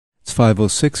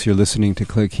5:06. You're listening to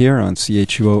Click here on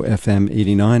CHUO FM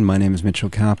 89. My name is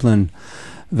Mitchell Kaplan.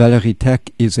 Valerie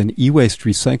Tech is an e-waste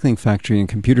recycling factory and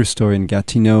computer store in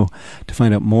Gatineau. To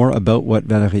find out more about what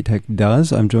Valerie Tech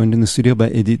does, I'm joined in the studio by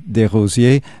Edith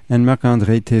Desrosiers and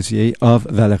Marc-André Tézier of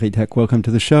Valerie Tech. Welcome to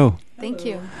the show. Thank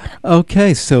you.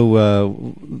 Okay,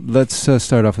 so let's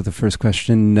start off with the first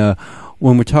question.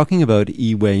 When we're talking about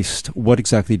e-waste, what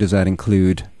exactly does that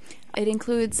include? It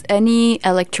includes any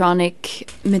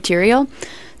electronic material.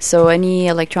 So any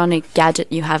electronic gadget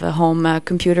you have at home,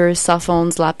 computers, cell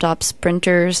phones, laptops,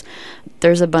 printers.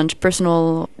 There's a bunch,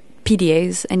 personal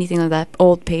PDAs, anything like that,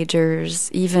 old pagers,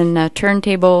 even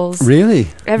turntables. Really?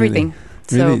 Everything.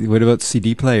 Really? What about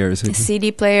CD players?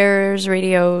 CD players,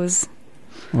 radios.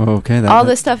 Okay. All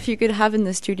the stuff you could have in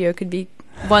the studio could be,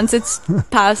 once it's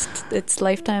past its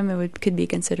lifetime, could be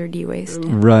considered e-waste.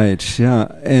 Right, yeah.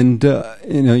 And,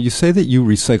 you say that you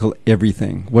recycle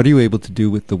everything. What are you able to do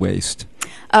with the waste?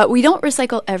 We don't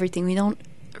recycle everything. We don't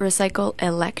recycle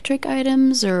electric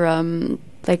items or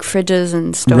like fridges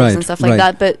and stoves and stuff like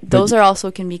that. But those are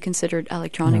also can be considered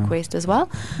electronic waste as well.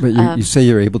 But you say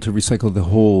you're able to recycle the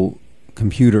whole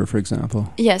computer, for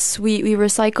example. Yes, we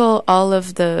recycle all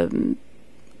of the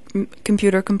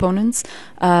computer components,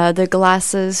 the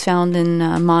glasses found in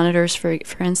monitors, for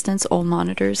instance, old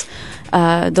monitors.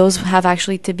 Those have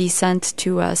actually to be sent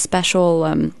to a special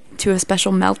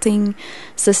melting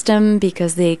system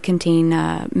because they contain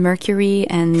mercury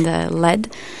and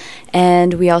lead.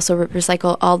 And we also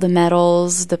recycle all the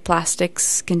metals, the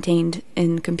plastics contained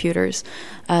in computers.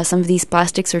 Some of these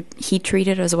plastics are heat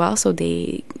treated as well, so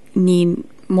they need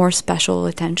more special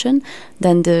attention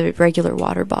than the regular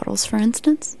water bottles, for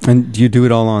instance. And do you do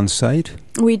it all on site?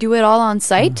 We do it all on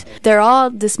site. They're all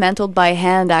dismantled by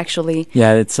hand, actually.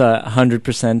 Yeah, it's a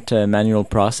 100% manual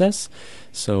process.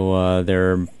 So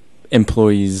there are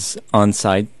employees on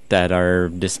site that are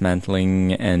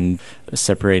dismantling and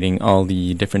separating all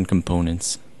the different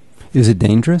components. Is it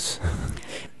dangerous?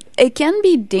 It can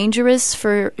be dangerous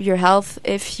for your health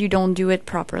if you don't do it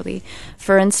properly.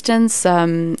 For instance,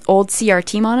 old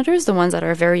CRT monitors, the ones that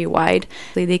are very wide,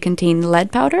 they contain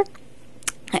lead powder.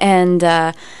 And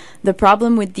the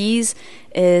problem with these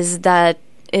is that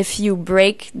if you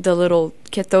break the little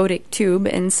cathodic tube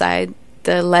inside,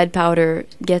 the lead powder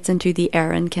gets into the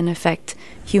air and can affect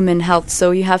human health. So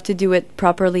you have to do it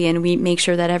properly, and we make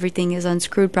sure that everything is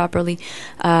unscrewed properly.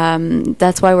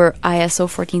 That's why we're ISO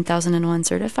 14001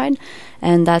 certified,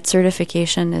 and that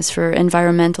certification is for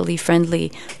environmentally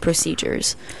friendly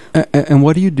procedures. And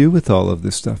what do you do with all of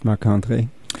this stuff, Marc-André?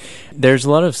 There's a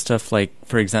lot of stuff like,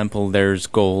 for example, there's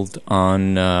gold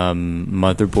on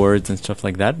motherboards and stuff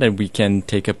like that we can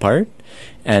take apart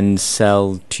and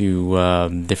sell to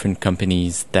different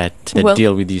companies that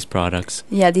deal with these products.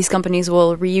 Yeah, these companies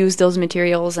will reuse those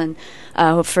materials, and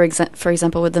for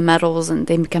example, with the metals, and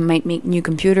they might make new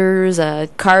computers,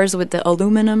 cars with the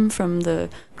aluminum from the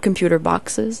computer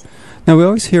boxes. Now, we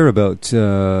always hear about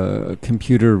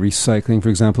computer recycling, for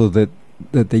example, that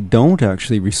they don't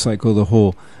actually recycle the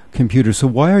whole computer. So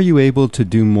why are you able to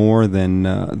do more than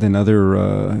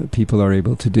other people are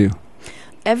able to do?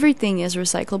 Everything is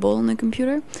recyclable in the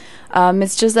computer.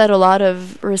 It's just that a lot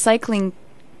of recycling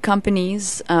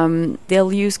companies,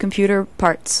 they'll use computer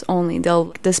parts only.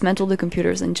 They'll dismantle the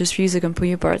computers and just use the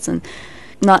computer parts and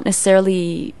not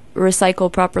necessarily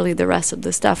recycle properly the rest of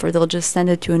the stuff, or they'll just send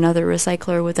it to another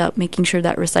recycler without making sure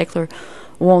that recycler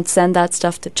won't send that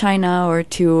stuff to China or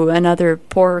to another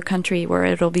poorer country where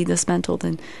it'll be dismantled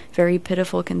in very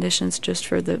pitiful conditions just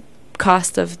for the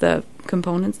cost of the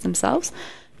components themselves.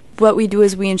 What we do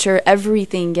is we ensure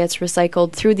everything gets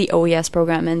recycled through the OES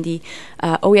program, and the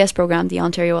OES program, the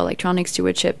Ontario Electronics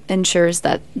Stewardship, ensures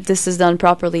that this is done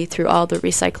properly through all the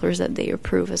recyclers that they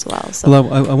approve as well. So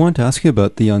well, I want to ask you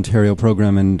about the Ontario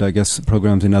program, and I guess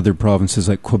programs in other provinces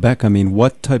like Quebec. I mean,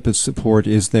 what type of support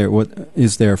is there? What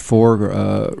is there for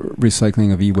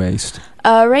recycling of e-waste?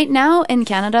 Right now in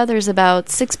Canada, there's about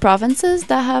 6 provinces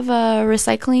that have a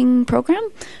recycling program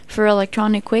for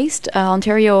electronic waste.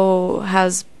 Ontario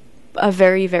has a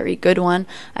very, very good one.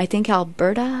 I think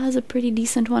Alberta has a pretty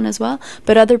decent one as well.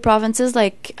 But other provinces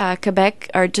like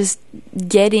Quebec are just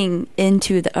getting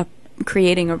into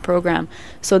creating a program.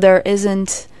 So there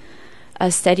isn't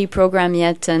a steady program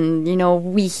yet. And,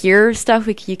 we hear stuff.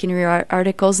 You can read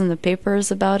articles in the papers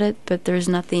about it, but there's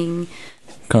nothing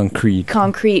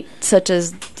concrete such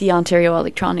as the Ontario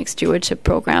Electronics Stewardship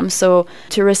Program. So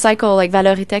to recycle, like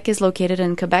Valerie Tech is located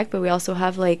in Quebec, but we also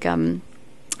have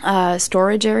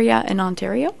storage area in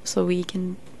Ontario, so we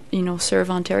can serve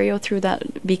Ontario through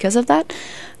that because of that.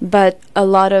 But a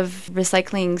lot of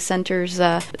recycling centers,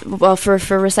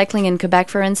 for recycling in Quebec,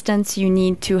 for instance, you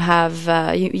need to have,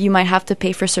 you might have to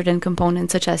pay for certain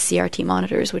components such as CRT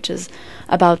monitors, which is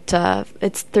about,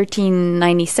 it's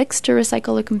 $13.96 to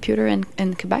recycle a computer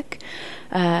in Quebec.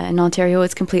 In Ontario,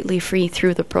 it's completely free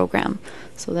through the program.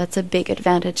 So that's a big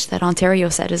advantage that Ontario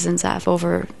citizens have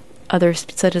over other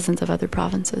citizens of other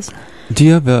provinces. Do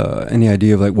you have any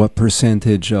idea of what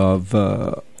percentage of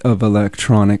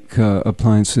electronic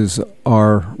appliances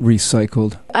are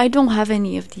recycled? I don't have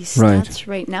any of these stats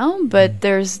right now, but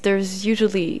there's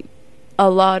usually a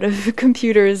lot of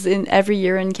computers in every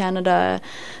year in Canada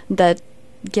that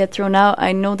get thrown out.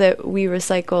 I know that we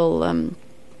recycle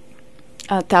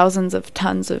thousands of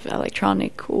tons of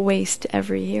electronic waste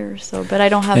every year. But I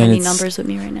don't have any numbers with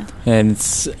me right now. And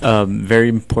it's a very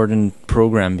important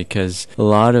program because a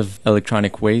lot of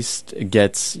electronic waste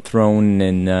gets thrown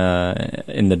in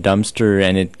the dumpster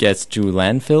and it gets to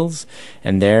landfills.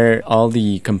 And there, all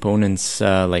the components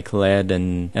like lead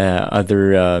and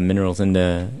other minerals in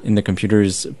the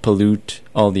computers pollute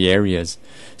all the areas.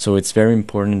 So it's very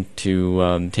important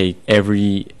to take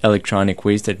every electronic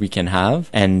waste that we can have,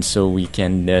 and so we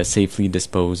can safely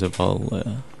dispose of all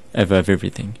of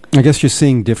everything. I guess you're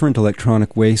seeing different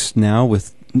electronic waste now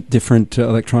with different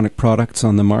electronic products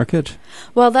on the market.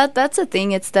 Well, that's the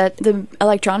thing. It's that the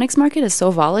electronics market is so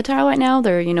volatile right now.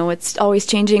 It's always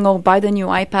changing. Oh, buy the new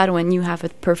iPad when you have a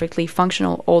perfectly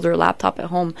functional older laptop at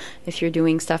home. If you're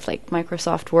doing stuff like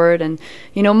Microsoft Word, and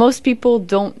most people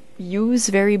don't use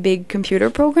very big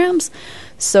computer programs,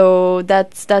 so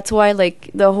that's why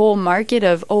the whole market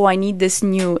of I need this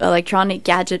new electronic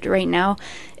gadget right now,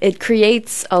 it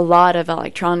creates a lot of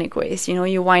electronic waste.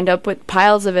 You wind up with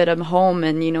piles of it at home,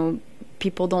 and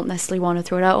people don't necessarily want to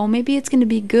throw it out. Maybe it's going to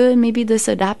be good, maybe this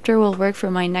adapter will work for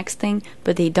my next thing,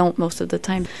 but they don't most of the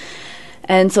time.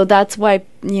 And so that's why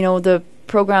the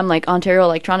program like Ontario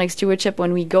Electronics Stewardship,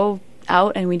 when we go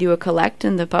out and we do a collect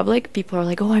in the public, people are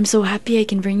like, I'm so happy I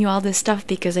can bring you all this stuff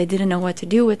because I didn't know what to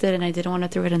do with it and I didn't want to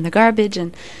throw it in the garbage.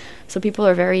 And so people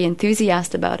are very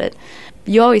enthusiastic about it.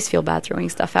 You always feel bad throwing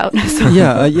stuff out.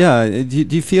 Yeah.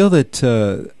 Do you feel that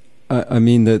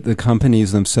that the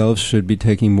companies themselves should be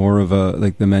taking more of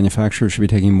the manufacturers should be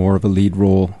taking more of a lead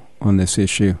role on this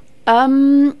issue?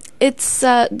 It's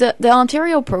the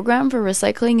Ontario program for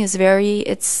recycling is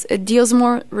it deals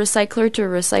more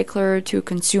recycler to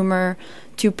consumer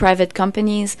to private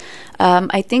companies.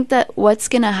 I think that what's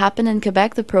going to happen in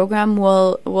Quebec, the program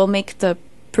will make the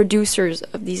producers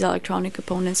of these electronic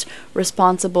components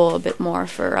responsible a bit more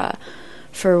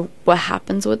for what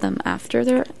happens with them after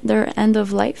their end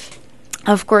of life.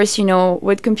 Of course,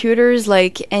 with computers,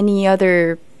 like any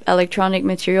other electronic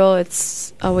material,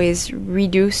 it's always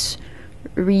reduce,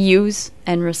 reuse,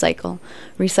 and recycle.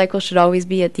 Recycle should always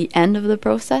be at the end of the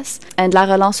process. And La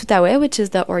Relance Outaouais, which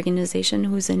is the organization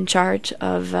who's in charge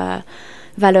of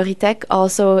Valoritech,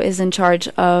 also is in charge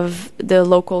of the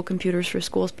local Computers for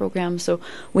Schools program. So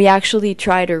we actually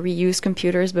try to reuse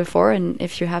computers before, and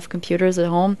if you have computers at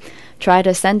home, try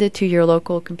to send it to your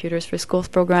local Computers for Schools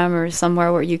program or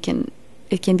somewhere where it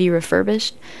can be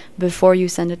refurbished before you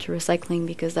send it to recycling,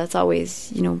 because that's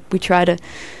always, we try to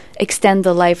extend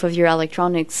the life of your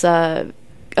electronics.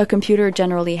 A computer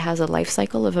generally has a life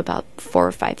cycle of about 4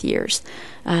 or 5 years,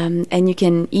 and you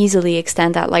can easily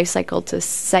extend that life cycle to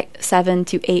 7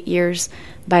 to 8 years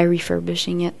by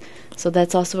refurbishing it. So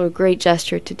that's also a great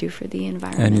gesture to do for the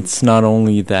environment. And it's not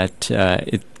only that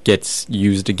it gets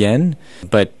used again,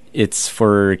 but it's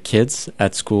for kids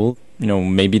at school.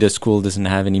 Maybe the school doesn't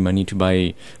have any money to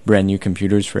buy brand new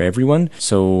computers for everyone,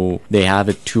 so they have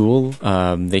a tool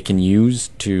they can use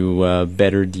to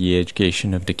better the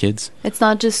education of the kids. It's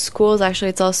not just schools, actually.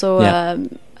 It's also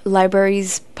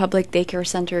libraries, public daycare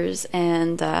centers,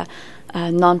 and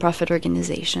non-profit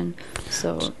organization.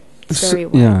 So it's very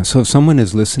well. Yeah, so if someone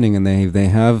is listening and they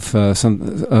have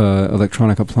some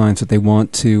electronic appliance that they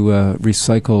want to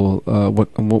recycle,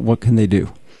 what can they do?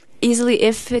 Easily,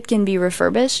 if it can be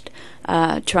refurbished,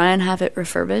 try and have it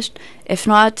refurbished. If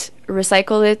not,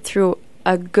 recycle it through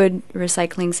a good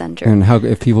recycling center. And how,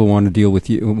 if people want to deal with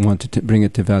you, want to bring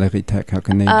it to Valoritech, how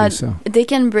can they do so? They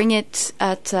can bring it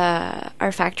at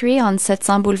our factory on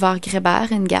 700 Boulevard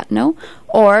Grébert in Gatineau,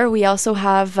 or we also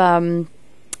have an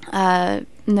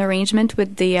arrangement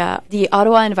with the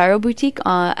Ottawa Enviro Boutique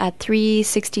at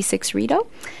 366 Rideau.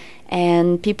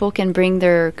 And people can bring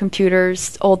their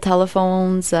computers, old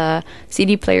telephones,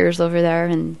 CD players over there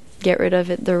and get rid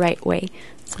of it the right way.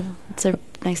 So it's a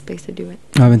nice place to do it.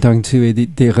 I've been talking to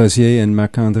Edith Desrosiers and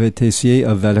Marc-André Tessier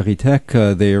of Valerie Tech.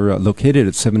 They're located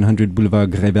at 700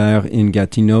 Boulevard Grébert in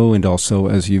Gatineau, and also,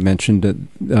 as you mentioned,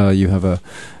 you have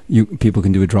people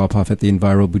can do a drop-off at the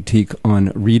Enviro Boutique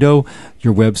on Rideau.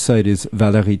 Your website is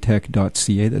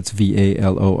valerietech.ca. That's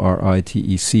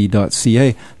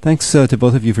VALORITEC.ca. Thanks to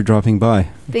both of you for dropping by.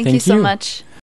 Thank you so much.